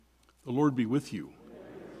The Lord be with you.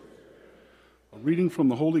 A reading from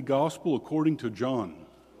the Holy Gospel according to John.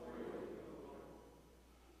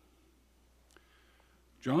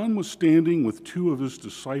 John was standing with two of his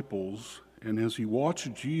disciples, and as he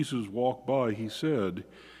watched Jesus walk by, he said,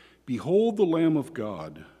 "Behold the Lamb of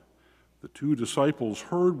God." The two disciples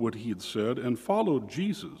heard what he had said and followed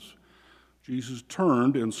Jesus. Jesus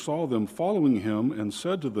turned and saw them following him and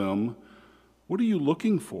said to them, "What are you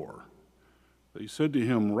looking for?" They said to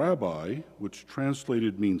him, "Rabbi," which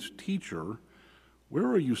translated means teacher, "where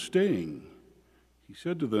are you staying?" He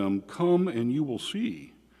said to them, "Come and you will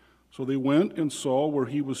see." So they went and saw where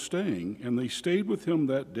he was staying, and they stayed with him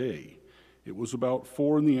that day. It was about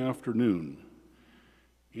 4 p.m.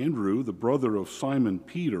 Andrew, the brother of Simon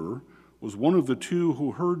Peter, was one of the two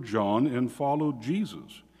who heard John and followed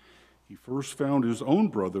Jesus. He first found his own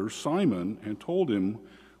brother, Simon, and told him,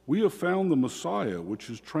 "We have found the Messiah," which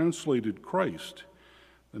is translated Christ.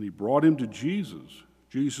 Then he brought him to Jesus.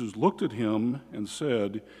 Jesus looked at him and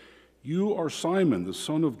said, "You are Simon, the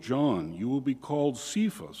son of John. You will be called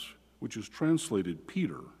Cephas," which is translated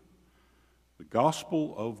Peter. The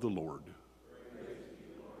Gospel of the Lord.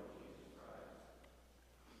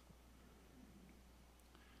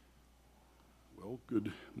 Well,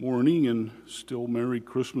 good morning and still Merry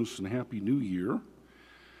Christmas and Happy New Year.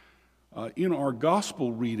 In our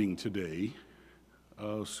gospel reading today,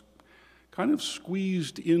 kind of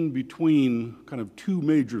squeezed in between kind of two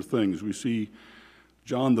major things. We see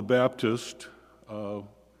John the Baptist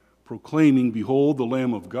proclaiming, "Behold the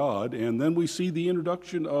Lamb of God," and then we see the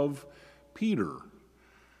introduction of Peter.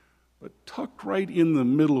 But tucked right in the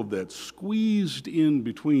middle of that, squeezed in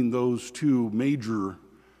between those two major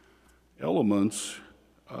elements,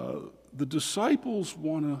 the disciples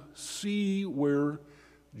want to see where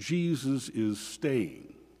Jesus is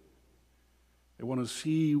staying. They want to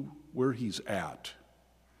see where he's at.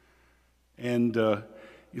 And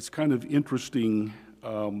it's kind of interesting,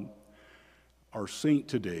 our saint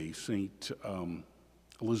today, Saint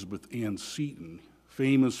Elizabeth Ann Seton,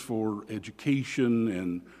 famous for education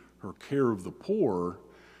and her care of the poor,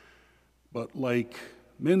 but like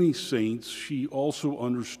many saints, she also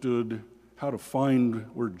understood how to find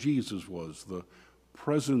where Jesus was, the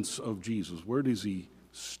presence of Jesus. Where does he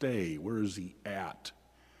stay? Where is he at?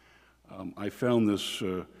 I found this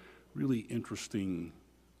really interesting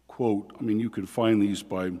quote. I mean, you could find these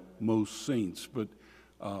by most saints, but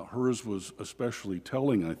hers was especially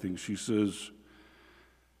telling, I think. She says,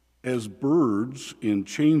 "As birds, in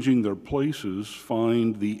changing their places,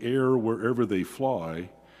 find the air wherever they fly,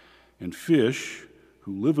 and fish,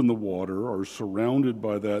 who live in the water, are surrounded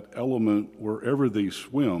by that element wherever they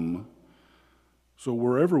swim, so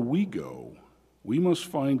wherever we go, we must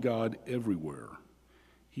find God everywhere.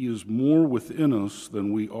 He is more within us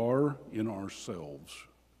than we are in ourselves."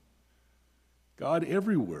 God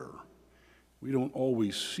everywhere. We don't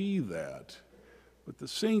always see that, but the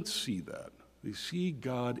saints see that. They see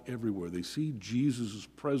God everywhere. They see Jesus'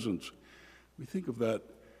 presence. We think of that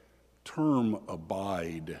term,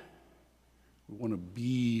 abide. We want to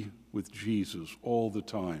be with Jesus all the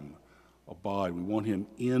time. Abide. We want him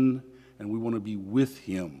in, and we want to be with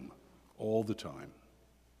him all the time.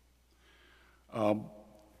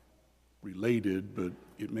 Related, but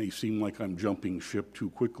it may seem like I'm jumping ship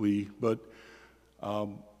too quickly, but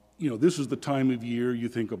this is the time of year you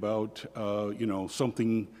think about,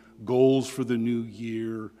 something, goals for the new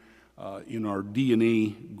year. In our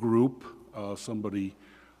DNA group, somebody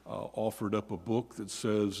offered up a book that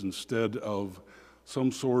says, instead of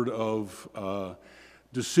some sort of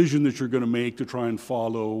decision that you're going to make to try and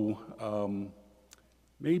follow,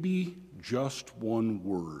 maybe just one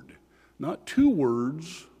word. Not two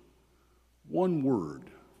words, one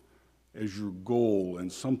word as your goal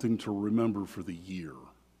and something to remember for the year.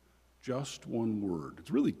 Just one word.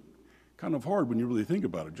 It's really kind of hard when you really think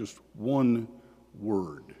about it, just one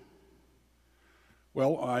word.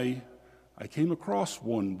 Well, I came across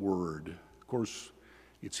one word. Of course,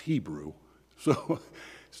 it's Hebrew, so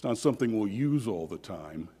it's not something we'll use all the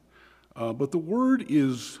time. But the word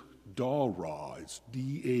is Darat. It's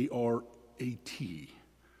D-A-R-A-T.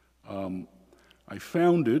 I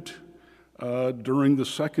found it during the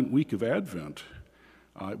second week of Advent.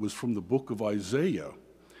 It was from the book of Isaiah.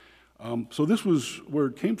 So this was where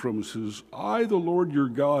it came from. It says, "I, the Lord your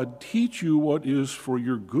God, teach you what is for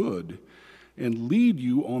your good, and lead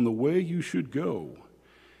you on the way you should go.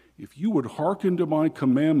 If you would hearken to my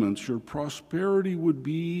commandments, your prosperity would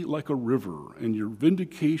be like a river, and your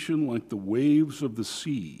vindication like the waves of the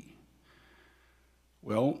sea."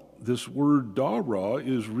 Well, this word dara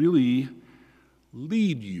is really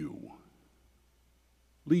lead you.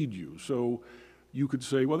 Lead you. So you could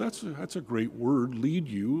say, well, that's a great word, lead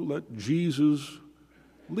you. Let Jesus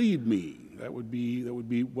lead me. That would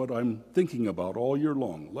be what I'm thinking about all year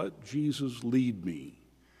long. Let Jesus lead me.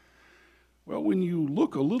 Well, when you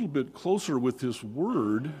look a little bit closer with this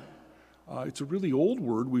word, it's a really old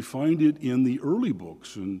word. We find it in the early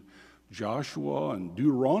books, in Joshua and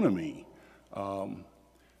Deuteronomy.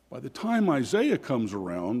 By the time Isaiah comes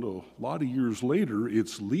around, a lot of years later,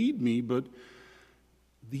 it's lead me, but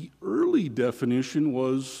the early definition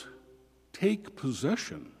was take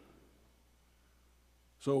possession.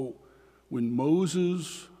 So when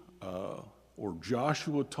Moses or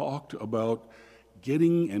Joshua talked about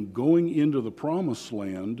getting and going into the promised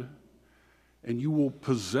land, and you will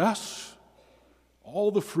possess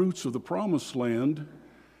all the fruits of the promised land,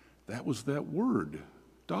 that was that word,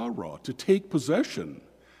 dara, to take possession.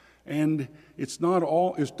 And it's not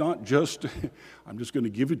just, I'm just going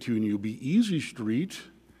to give it to you and you'll be easy street.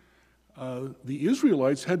 The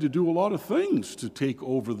Israelites had to do a lot of things to take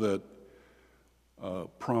over that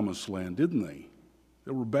promised land, didn't they?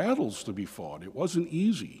 There were battles to be fought. It wasn't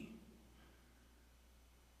easy.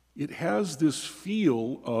 It has this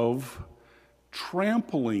feel of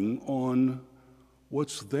trampling on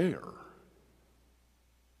what's there.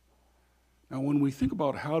 Now, when we think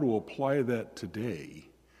about how to apply that today,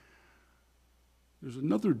 there's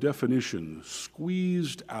another definition,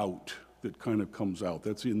 squeezed out, that kind of comes out.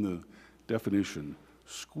 That's in the definition,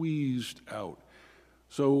 squeezed out.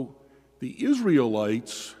 So the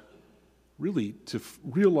Israelites, really, to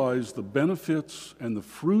realize the benefits and the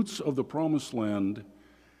fruits of the promised land,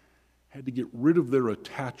 had to get rid of their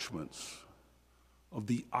attachments, of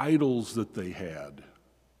the idols that they had.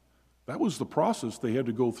 That was the process they had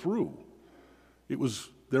to go through. It was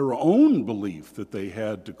their own belief that they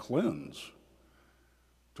had to cleanse,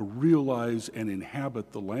 to realize and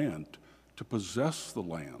inhabit the land, to possess the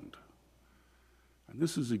land. And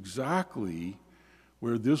this is exactly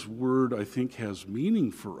where this word, I think, has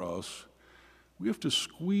meaning for us. We have to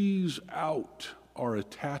squeeze out our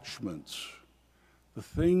attachments, the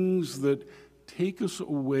things that take us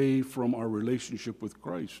away from our relationship with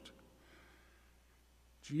Christ.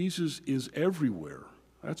 Jesus is everywhere.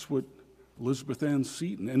 That's what Elizabeth Ann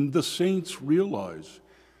Seton and the saints realize.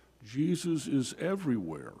 Jesus is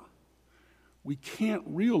everywhere. We can't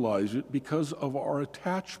realize it because of our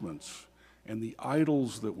attachments and the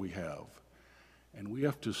idols that we have. And we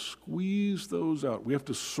have to squeeze those out. We have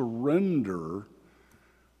to surrender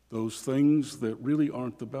those things that really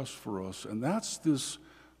aren't the best for us. And that's this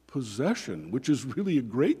possession, which is really a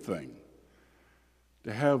great thing.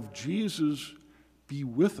 To have Jesus be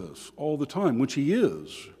with us all the time, which he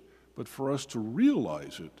is, but for us to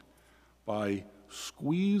realize it by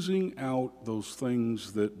squeezing out those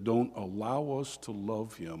things that don't allow us to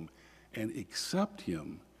love him and accept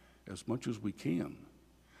him as much as we can.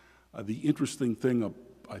 The interesting thing,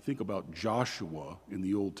 I think, about Joshua in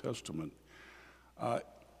the Old Testament,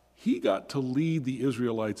 he got to lead the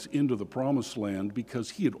Israelites into the promised land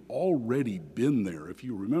because he had already been there. If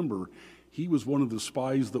you remember, he was one of the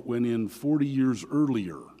spies that went in 40 years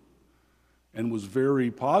earlier and was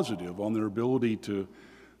very positive on their ability to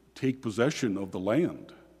take possession of the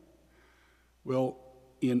land. Well,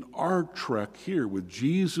 in our trek here with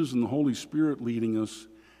Jesus and the Holy Spirit leading us,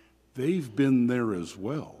 they've been there as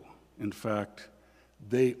well. In fact,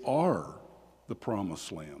 they are the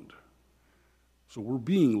promised land. So we're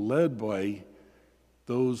being led by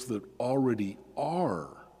those that already are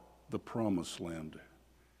the promised land.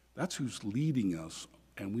 That's who's leading us,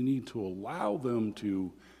 and we need to allow them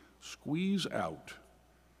to squeeze out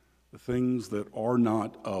the things that are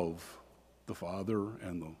not of the Father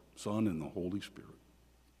and the Son and the Holy Spirit.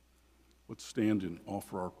 Let's stand and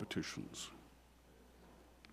offer our petitions.